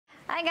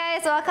Hi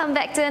guys, welcome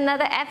back to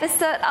another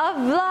episode of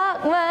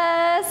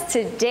Vlogmas.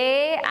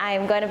 Today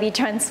I'm going to be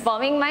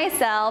transforming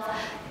myself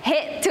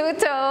head to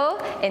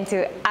toe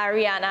into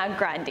Ariana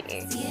Grande.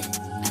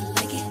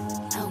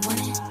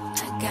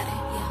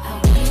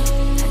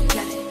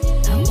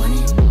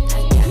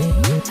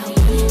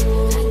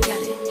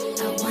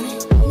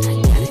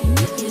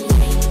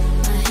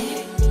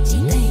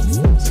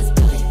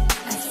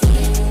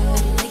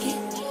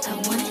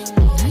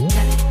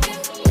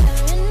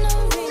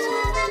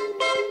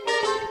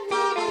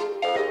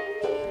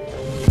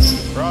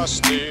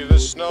 Frosty the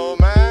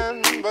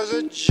snowman was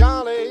a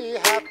jolly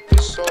happy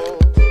soul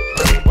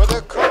with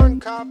a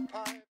corncob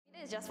pie.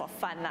 It's just for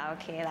fun now,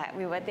 okay? Like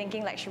we were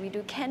thinking like, should we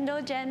do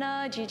Kendall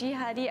Jenner, Gigi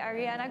Hadid,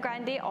 Ariana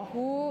Grande or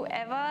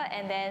whoever,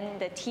 and then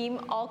the team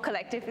all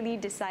collectively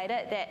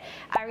decided that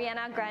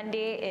Ariana Grande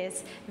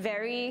is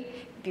very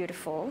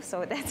beautiful,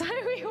 so that's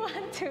why we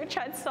want to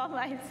transform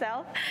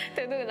myself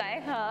to look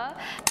like her.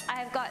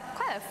 I've got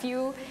quite a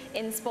few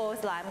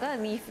inspos, I'm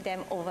gonna leave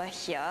them over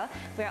here.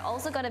 We're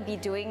also gonna be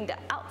doing the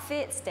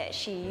outfits that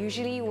she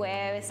usually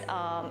wears, and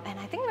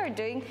I think we're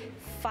doing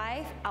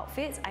 5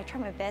 outfits. I try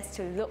my best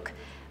to look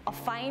or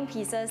find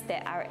pieces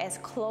that are as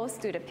close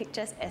to the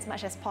pictures as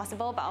much as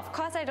possible, but of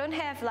course I don't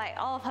have like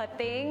all of her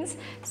things,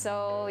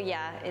 so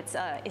yeah,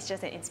 it's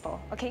just an inspo.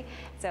 Okay,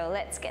 so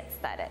let's get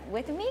started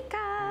with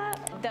makeup.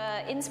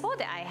 The inspo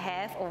that I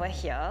have over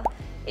here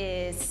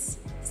is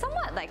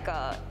somewhat like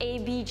a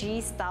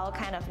ABG style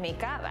kind of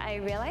makeup. I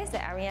realized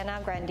that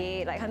Ariana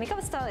Grande, like her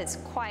makeup style is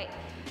quite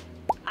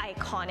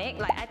iconic.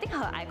 Like I think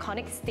her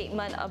iconic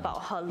statement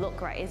about her look,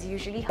 right, is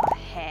usually her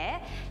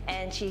hair,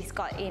 and she's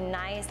got a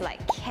nice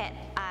like cat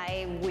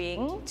eye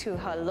wing to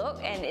her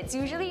look, and it's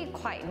usually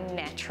quite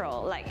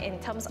natural. Like in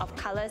terms of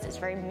colors, it's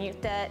very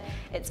muted,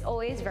 it's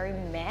always very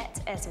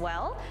matte as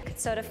well.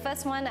 So the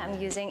first one I'm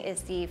using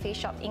is the Face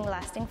Shop Ink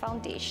Lasting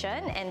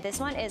Foundation, and this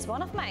one is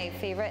one of my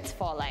favorites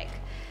for like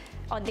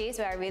on days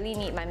where I really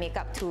need my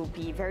makeup to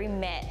be very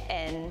matte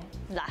and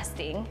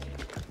lasting.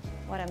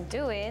 What I'm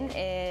doing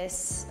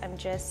is I'm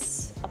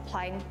just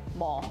applying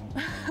more.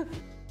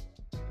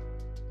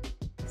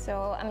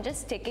 So I'm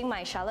just taking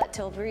my Charlotte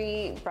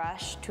Tilbury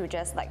brush to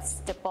just like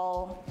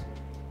stipple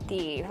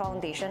the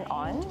foundation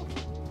on.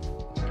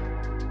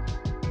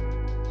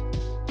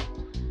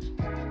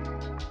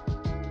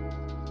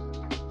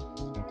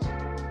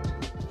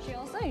 She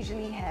also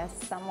usually has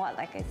somewhat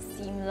like a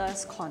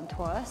seamless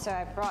contour, so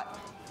I brought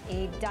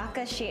a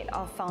darker shade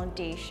of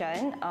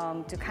foundation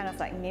to kind of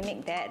like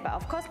mimic that, but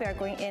of course we are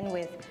going in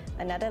with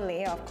another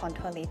layer of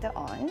contour later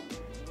on.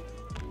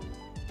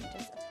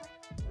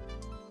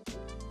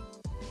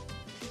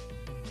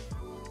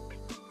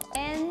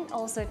 And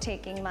also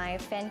taking my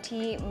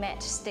Fenty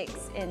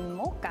matchsticks in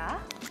Mocha,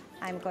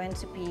 I'm going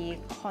to be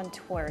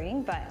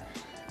contouring, but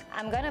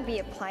I'm going to be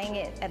applying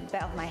it at the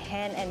back of my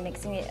hand and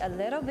mixing it a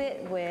little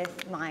bit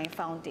with my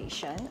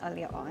foundation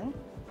earlier on.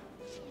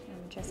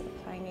 I'm just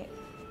applying it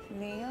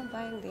layer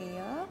by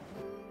layer.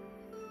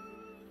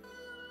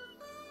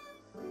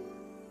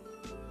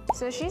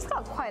 So she's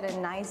got quite a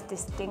nice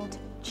distinct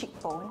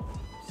cheekbone,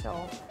 so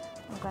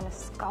I'm gonna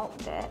sculpt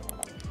that.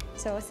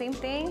 So same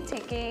thing,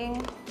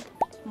 taking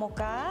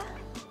Mocha.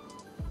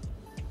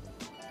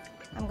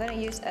 I'm gonna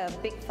use a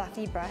big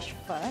fluffy brush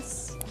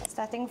first,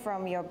 starting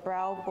from your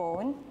brow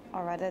bone,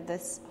 or rather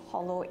this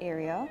hollow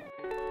area.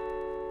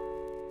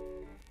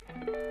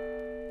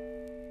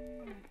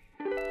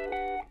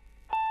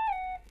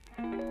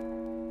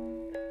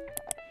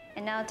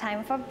 And now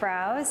time for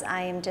brows.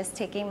 I am just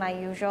taking my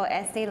usual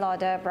Estee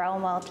Lauder Brow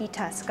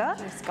Multitasker.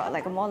 It's got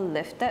like a more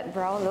lifted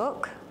brow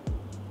look.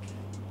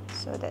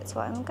 So that's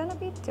what I'm gonna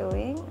be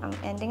doing. I'm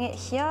ending it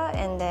here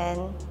and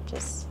then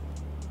just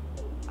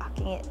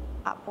arcing it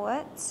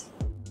upwards.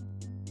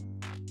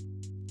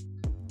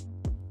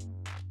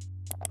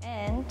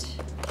 And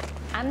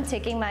I'm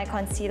taking my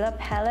concealer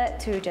palette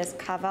to just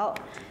carve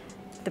out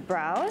the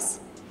brows.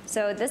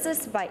 So this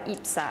is by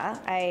Ipsa.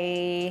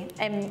 I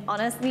am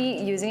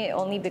honestly using it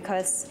only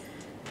because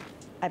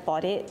I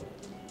bought it.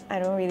 I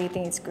don't really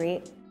think it's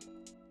great.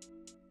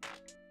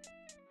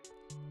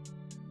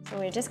 So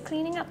we're just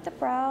cleaning up the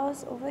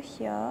brows over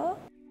here.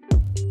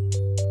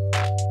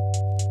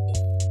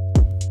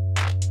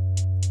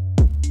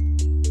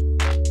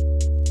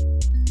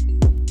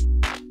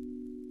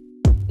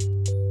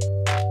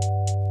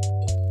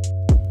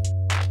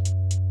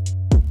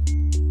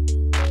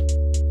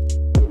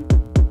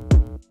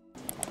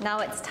 Now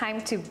it's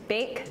time to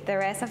bake the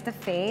rest of the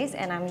face,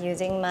 and I'm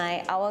using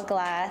my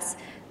Hourglass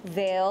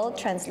Veil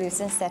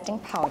Translucent Setting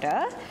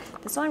Powder.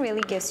 This one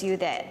really gives you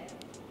that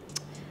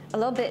a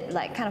little bit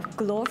like kind of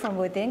glow from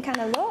within kind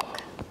of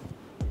look.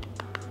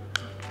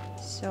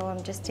 So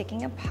I'm just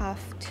taking a puff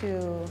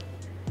to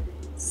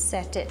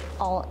set it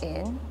all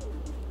in,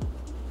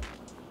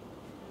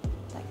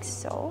 like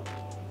so.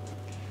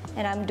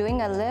 And I'm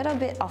doing a little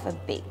bit of a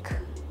bake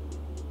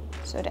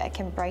so that I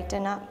can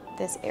brighten up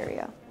this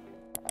area.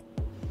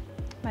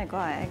 My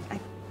God,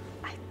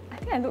 I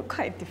think I look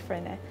quite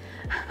different.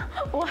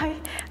 Why?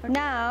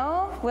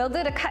 Now, we'll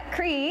do the cut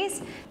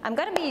crease. I'm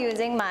going to be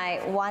using my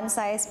One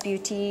Size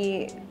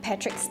Beauty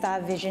Patrick Star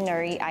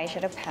Visionary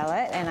eyeshadow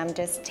palette, and I'm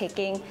just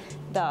taking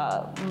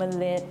the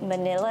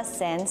Manila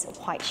Sands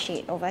white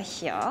shade over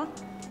here.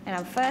 And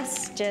I'm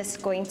first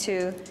just going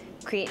to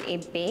create a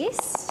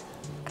base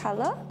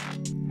color.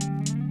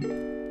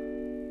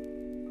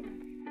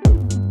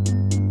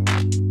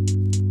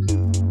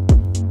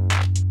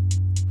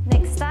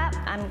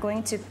 I'm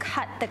going to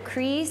cut the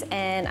crease,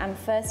 and I'm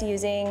first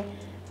using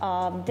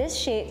this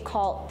shade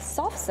called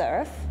Soft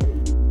Serve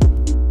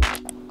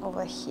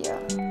over here.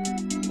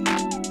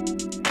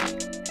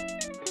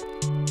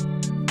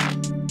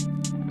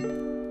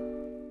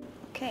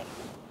 Okay,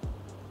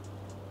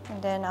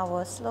 and then I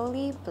will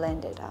slowly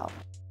blend it out.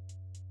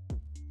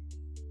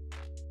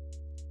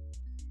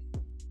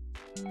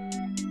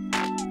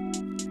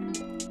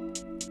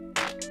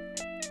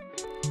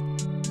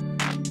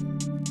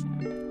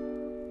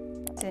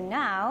 So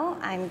now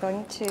I'm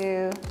going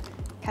to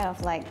kind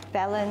of like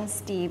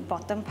balance the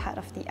bottom part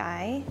of the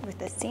eye with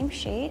the same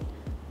shade,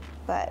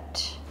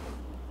 but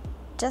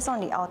just on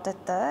the outer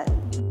third.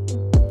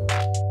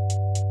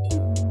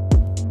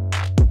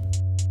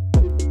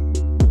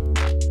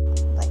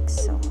 Like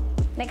so.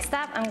 Next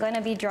up, I'm going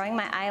to be drawing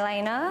my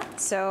eyeliner.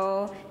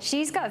 So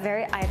she's got a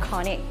very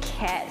iconic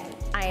cat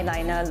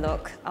eyeliner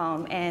look,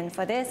 and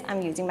for this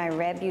I'm using my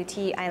Rare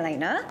Beauty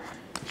eyeliner.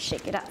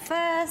 Shake it up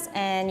first,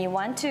 and you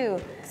want to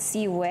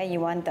see where you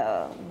want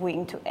the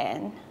wing to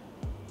end.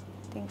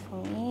 I think for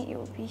me it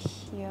will be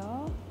here.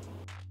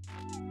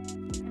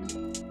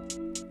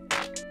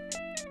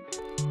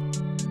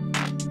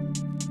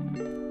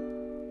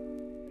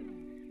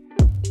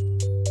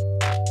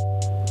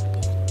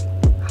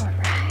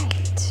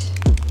 Alright.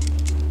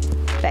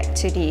 Back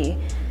to the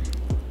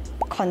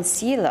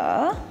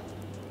concealer.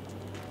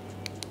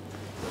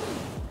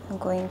 I'm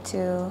going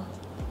to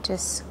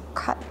just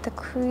cut the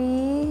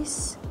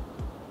crease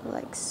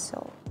like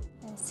so.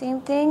 And same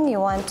thing, you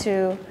want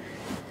to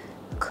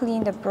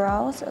clean the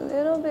brows a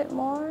little bit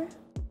more.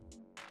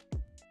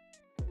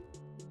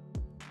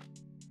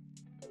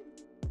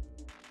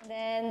 And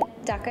then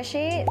darker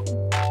shade.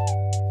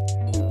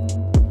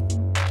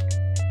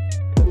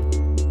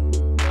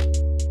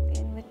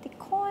 In with the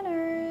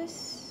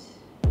corners.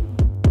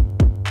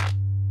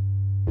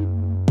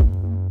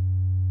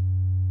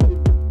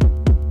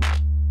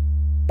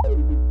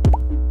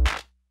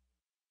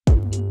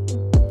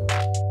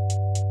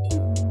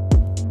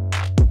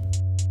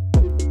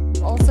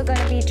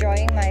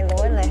 Drawing my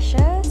lower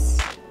lashes.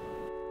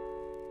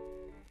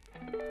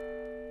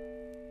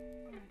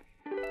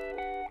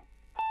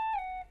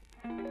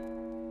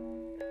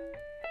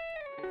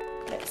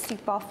 Let's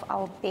sweep off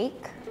our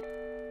bake.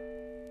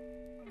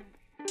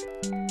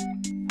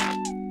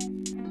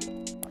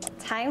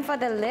 Time for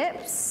the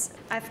lips.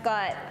 I've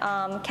got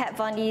Kat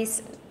Von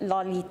D's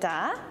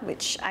Lolita,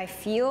 which I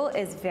feel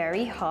is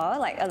very her,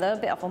 like a little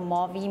bit of a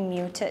mauvey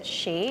muted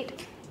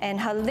shade. And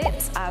her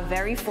lips are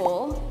very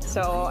full,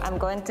 so I'm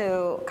going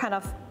to kind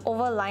of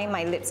overline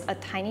my lips a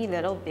tiny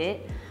little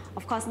bit.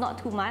 Of course,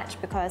 not too much,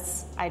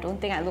 because I don't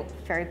think I look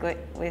very good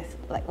with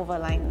like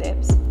overlined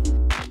lips.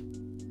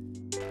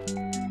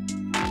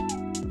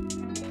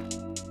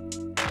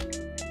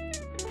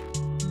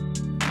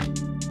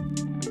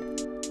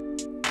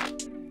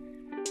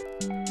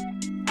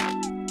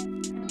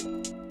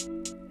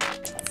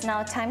 It's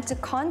now time to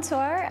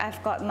contour.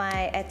 I've got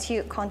my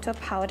Etude contour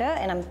powder,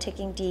 and I'm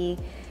taking the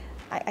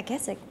I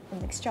guess a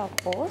mixture of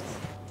both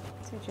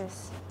to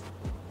just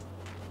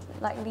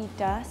lightly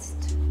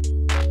dust.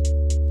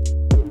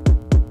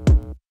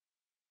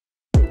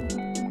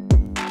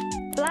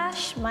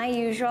 Blush, my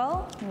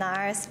usual,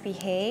 NARS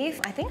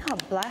Behave. I think her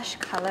blush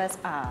colors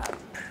are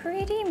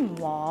pretty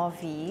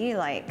mauvey.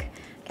 Like,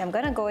 okay, I'm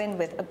gonna go in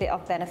with a bit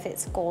of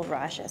Benefit's Gold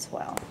Rush as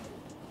well.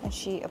 And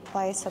she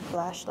applies her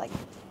blush like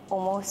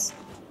almost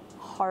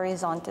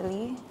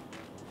horizontally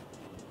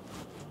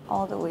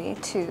all the way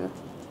to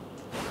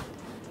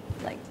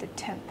like the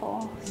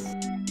temples.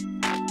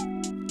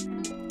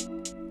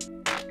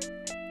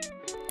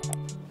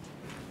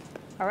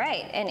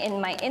 Alright, and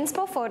in my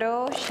inspo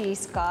photo,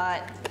 she's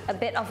got a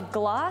bit of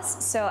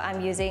gloss, so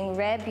I'm using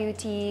Rare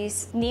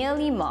Beauty's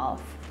Nearly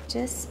Mauve.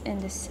 Just in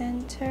the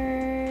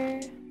center.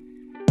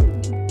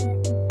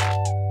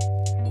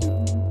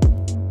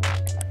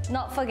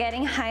 Not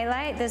forgetting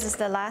highlight, this is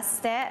the last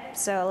step,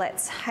 so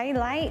let's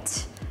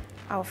highlight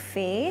our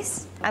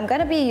face. I'm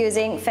gonna be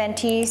using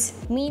Fenty's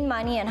Mean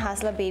Money and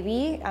Hustler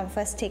Baby. I'm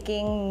first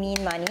taking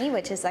Mean Money,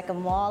 which is like a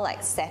more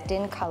like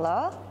satin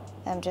color.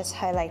 I'm just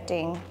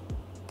highlighting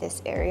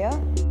this area.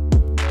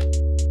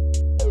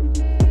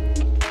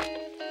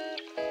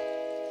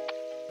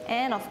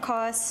 And of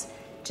course,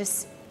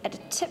 just at the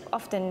tip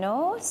of the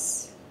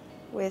nose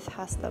with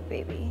Hustler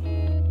Baby.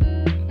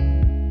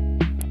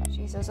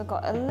 She's also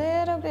got a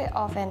little bit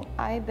of an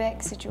eye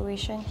bag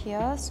situation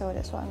here, so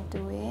that's what I'm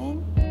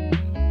doing.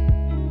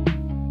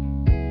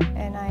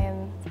 And I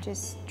am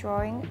just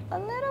drawing a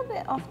little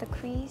bit of the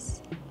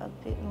crease, a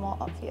bit more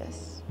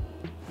obvious.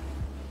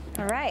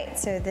 Alright,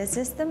 so this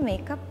is the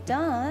makeup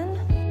done.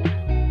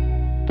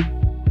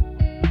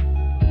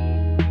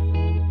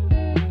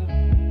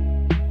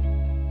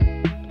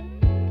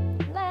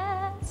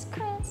 Last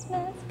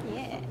Christmas,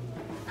 yeah.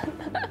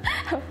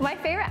 My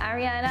favorite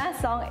Ariana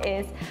song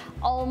is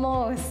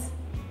Almost.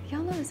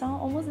 Y'all know the song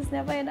Almost Is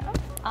Never Enough?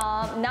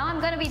 Now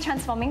I'm gonna be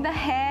transforming the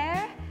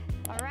hair.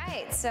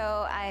 Alright,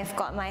 so I've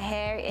got my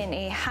hair in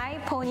a high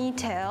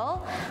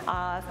ponytail.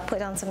 I've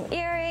put on some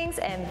earrings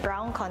and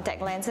brown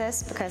contact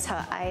lenses because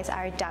her eyes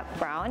are dark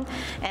brown.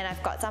 And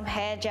I've got some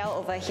hair gel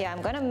over here.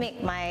 I'm gonna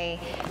make my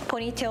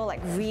ponytail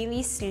like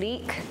really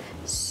sleek.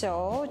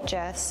 So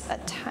just a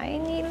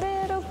tiny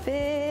little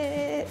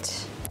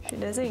bit. She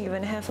doesn't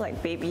even have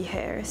like baby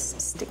hairs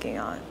sticking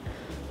out.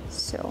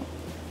 So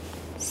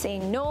say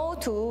no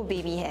to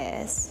baby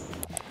hairs.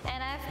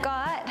 And I've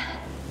got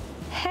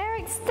hair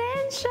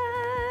extensions,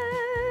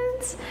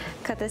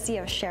 courtesy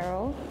of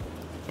Cheryl.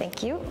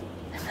 Thank you.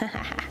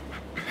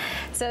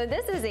 So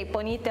this is a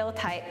ponytail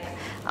type,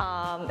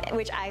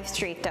 which I've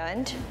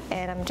straightened,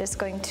 and I'm just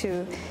going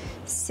to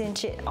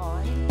cinch it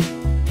on.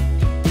 So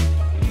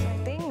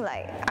I think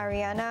like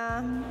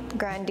Ariana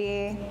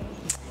Grande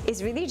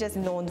is really just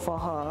known for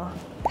her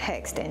hair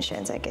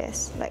extensions, I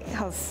guess. Like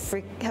her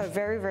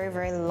very, very,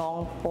 very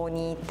long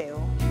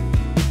ponytail.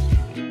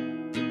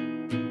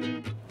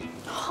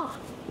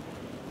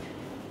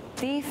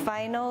 The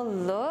final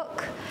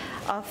look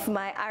of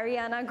my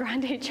Ariana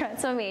Grande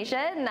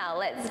transformation. Now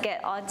let's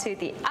get on to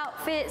the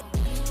outfit.